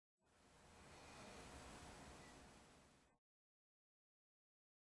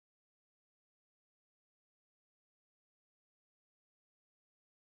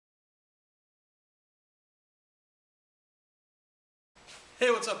Hey,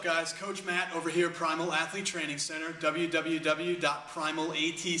 what's up guys? Coach Matt over here, Primal Athlete Training Center,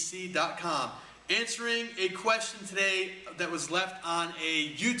 www.primalatc.com. Answering a question today that was left on a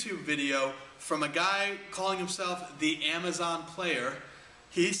YouTube video from a guy calling himself the Amazon Player.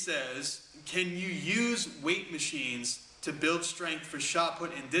 He says, can you use weight machines to build strength for shot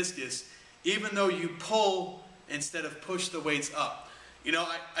put and discus even though you pull instead of push the weights up? You know,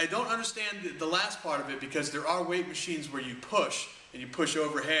 I don't understand the last part of it, because there are weight machines where you push, and you push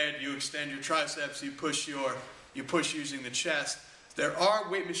overhead, you extend your triceps, you push using the chest. There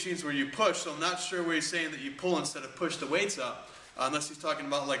are weight machines where you push, so I'm not sure where he's saying that you pull instead of push the weights up, unless he's talking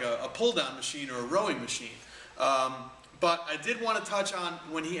about like a pull-down machine or a rowing machine. But I did want to touch on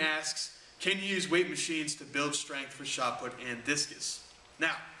when he asks, can you use weight machines to build strength for shot put and discus?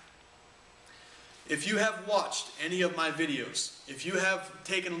 Now, if you have watched any of my videos, if you have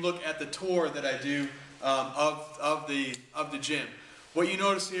taken a look at the tour that I do of the gym, what you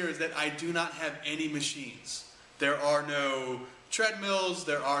notice here is that I do not have any machines. There are no treadmills,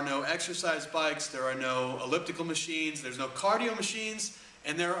 there are no exercise bikes, there are no elliptical machines, there's no cardio machines,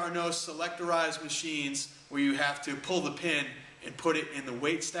 and there are no selectorized machines where you have to pull the pin and put it in the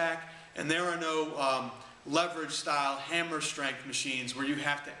weight stack, and there are no leverage style hammer strength machines where you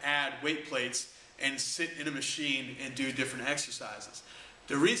have to add weight plates and sit in a machine and do different exercises.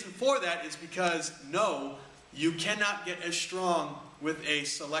 The reason for that is because, no, you cannot get as strong with a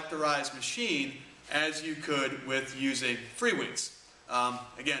selectorized machine as you could with using free weights.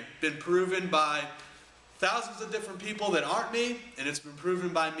 Again, been proven by thousands of different people that aren't me, and it's been proven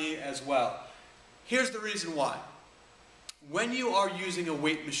by me as well. Here's the reason why. When you are using a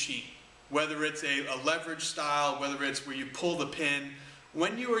weight machine, whether it's a leverage style, whether it's where you pull the pin,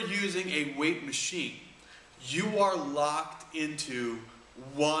 when you are using a weight machine, you are locked into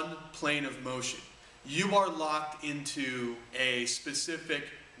one plane of motion. You are locked into a specific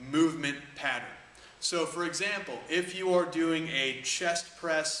movement pattern. So for example, if you are doing a chest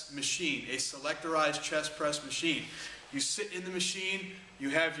press machine, a selectorized chest press machine, you sit in the machine,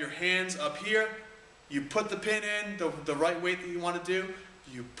 you have your hands up here, you put the pin in, the right weight that you want to do,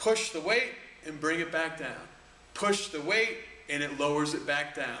 you push the weight and bring it back down. Push the weight and it lowers it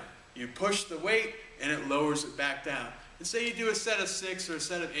back down. You push the weight and it lowers it back down. And say you do a set of 6 or a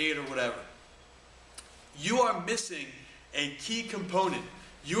set of 8 or whatever. You are missing a key component.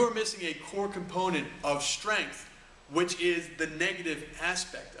 You are missing a core component of strength, which is the negative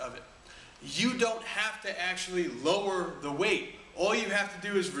aspect of it. You don't have to actually lower the weight. All you have to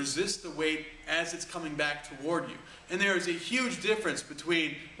do is resist the weight as it's coming back toward you. And there is a huge difference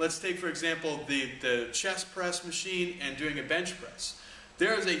between, let's take for example the chest press machine and doing a bench press.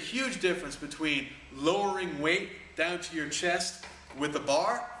 There is a huge difference between lowering weight down to your chest with a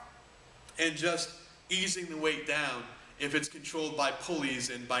bar and just easing the weight down if it's controlled by pulleys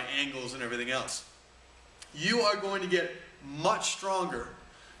and by angles and everything else. You are going to get much stronger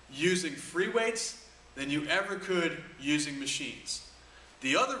using free weights than you ever could using machines.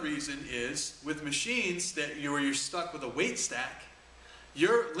 The other reason is, with machines where you're stuck with a weight stack,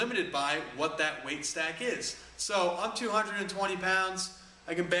 you're limited by what that weight stack is. So I'm 220 pounds,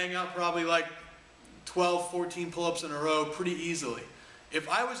 I can bang out probably like 12, 14 pull-ups in a row pretty easily. If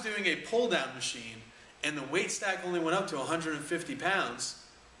I was doing a pull-down machine and the weight stack only went up to 150 pounds,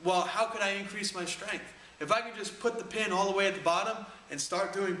 well, how could I increase my strength? If I could just put the pin all the way at the bottom and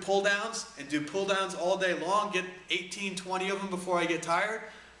start doing pull downs and do pull downs all day long, get 18, 20 of them before I get tired,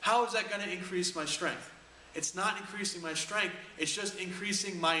 how is that going to increase my strength? It's not increasing my strength, it's just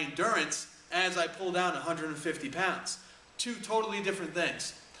increasing my endurance as I pull down 150 pounds. Two totally different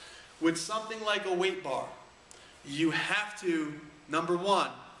things. With something like a weight bar, you have to, number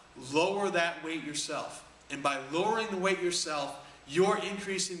one, lower that weight yourself. And by lowering the weight yourself, you're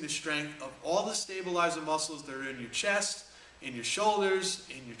increasing the strength of all the stabilizer muscles that are in your chest, in your shoulders,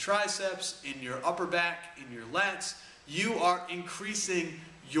 in your triceps, in your upper back, in your lats. You are increasing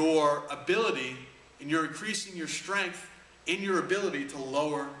your ability and you're increasing your strength in your ability to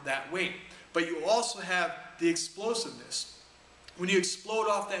lower that weight. But you also have the explosiveness. When you explode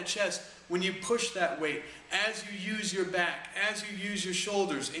off that chest, when you push that weight, as you use your back, as you use your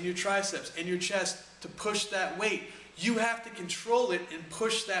shoulders and your triceps and your chest to push that weight, you have to control it and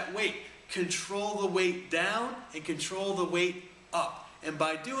push that weight. Control the weight down and control the weight up. And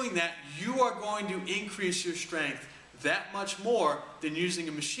by doing that, you are going to increase your strength that much more than using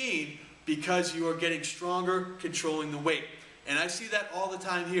a machine, because you are getting stronger controlling the weight. And I see that all the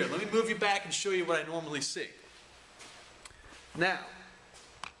time here. Let me move you back and show you what I normally see. Now,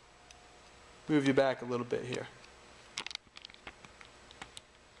 move you back a little bit here.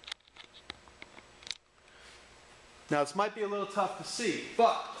 Now this might be a little tough to see,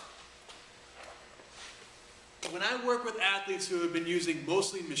 but when I work with athletes who have been using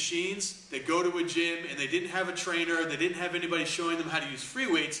mostly machines, they go to a gym and they didn't have a trainer, they didn't have anybody showing them how to use free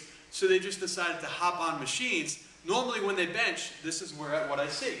weights, so they just decided to hop on machines. Normally when they bench, this is what I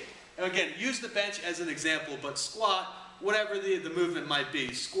see. And again, use the bench as an example, but squat, whatever the movement might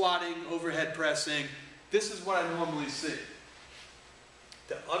be, squatting, overhead pressing, this is what I normally see.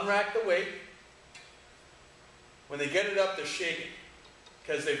 To unrack the weight, when they get it up, they're shaking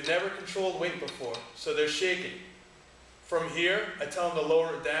because they've never controlled weight before, so they're shaking. From here, I tell them to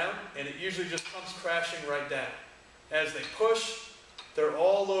lower it down, and it usually just comes crashing right down. As they push, they're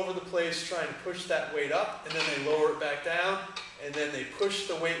all over the place trying to push that weight up, and then they lower it back down, and then they push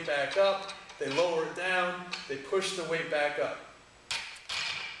the weight back up, they lower it down, they push the weight back up.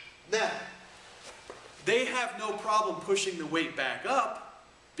 Now, they have no problem pushing the weight back up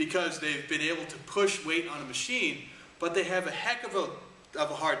because they've been able to push weight on a machine, but they have a heck of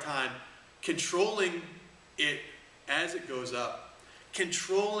a hard time controlling it as it goes up,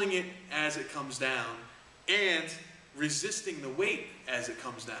 controlling it as it comes down, and resisting the weight as it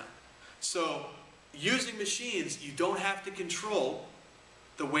comes down. So using machines, you don't have to control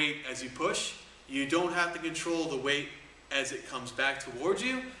the weight as you push, you don't have to control the weight as it comes back towards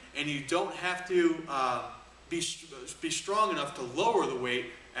you, and you don't have to be strong enough to lower the weight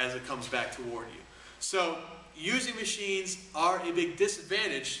as it comes back toward you. So using machines are a big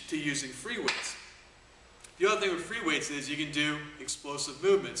disadvantage to using free weights. The other thing with free weights is you can do explosive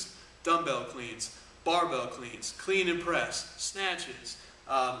movements, dumbbell cleans, barbell cleans, clean and press, snatches.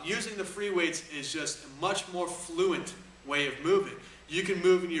 Using the free weights is just a much more fluent way of moving. You can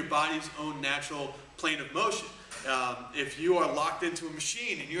move in your body's own natural plane of motion. If you are locked into a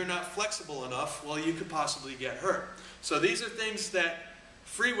machine and you're not flexible enough, well, you could possibly get hurt. So these are things that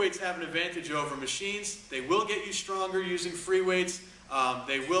free weights have an advantage over machines. They will get you stronger using free weights.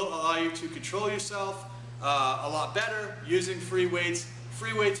 They will allow you to control yourself a lot better using free weights.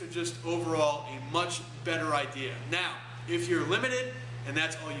 Free weights are just overall a much better idea. Now, if you're limited and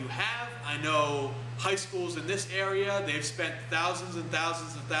that's all you have, I know high schools in this area, they've spent thousands and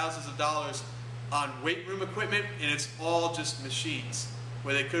thousands and thousands of dollars on weight room equipment, and it's all just machines,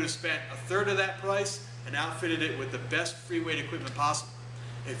 where they could have spent a third of that price and outfitted it with the best free weight equipment possible.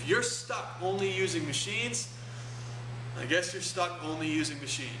 If you're stuck only using machines, I guess you're stuck only using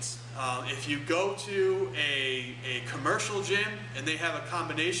machines. If you go to a commercial gym and they have a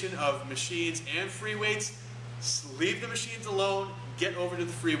combination of machines and free weights, leave the machines alone, get over to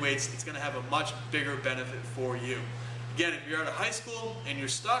the free weights. It's going to have a much bigger benefit for you. Again, if you're at a high school and you're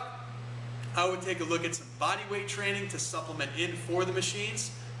stuck, I would take a look at some body weight training to supplement in for the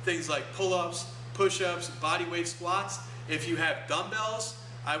machines. Things like pull-ups, push-ups, body weight squats. If you have dumbbells,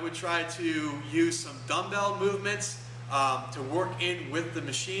 I would try to use some dumbbell movements to work in with the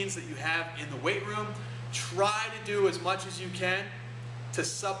machines that you have in the weight room. Try to do as much as you can to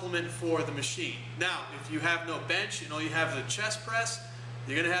supplement for the machine. Now, if you have no bench and all you have is a chest press,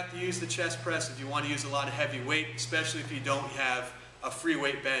 you're going to have to use the chest press if you want to use a lot of heavy weight, especially if you don't have a free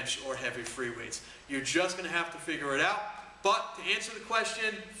weight bench or heavy free weights. You're just going to have to figure it out. But to answer the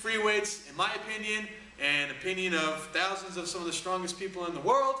question, free weights, in my opinion, and opinion of thousands of some of the strongest people in the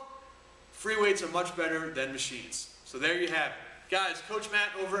world, free weights are much better than machines. So there you have it. Guys, Coach Matt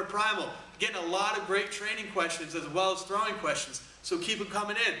over at Primal, getting a lot of great training questions as well as throwing questions. So keep them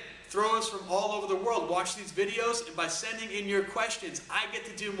coming in. Throwers from all over the world watch these videos, and by sending in your questions, I get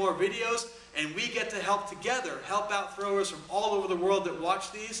to do more videos, and we get to help together, help out throwers from all over the world that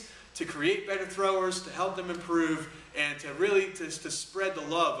watch these to create better throwers, to help them improve, and to really to spread the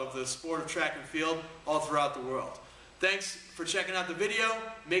love of the sport of track and field all throughout the world. Thanks for checking out the video.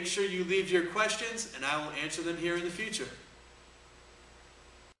 Make sure you leave your questions, and I will answer them here in the future.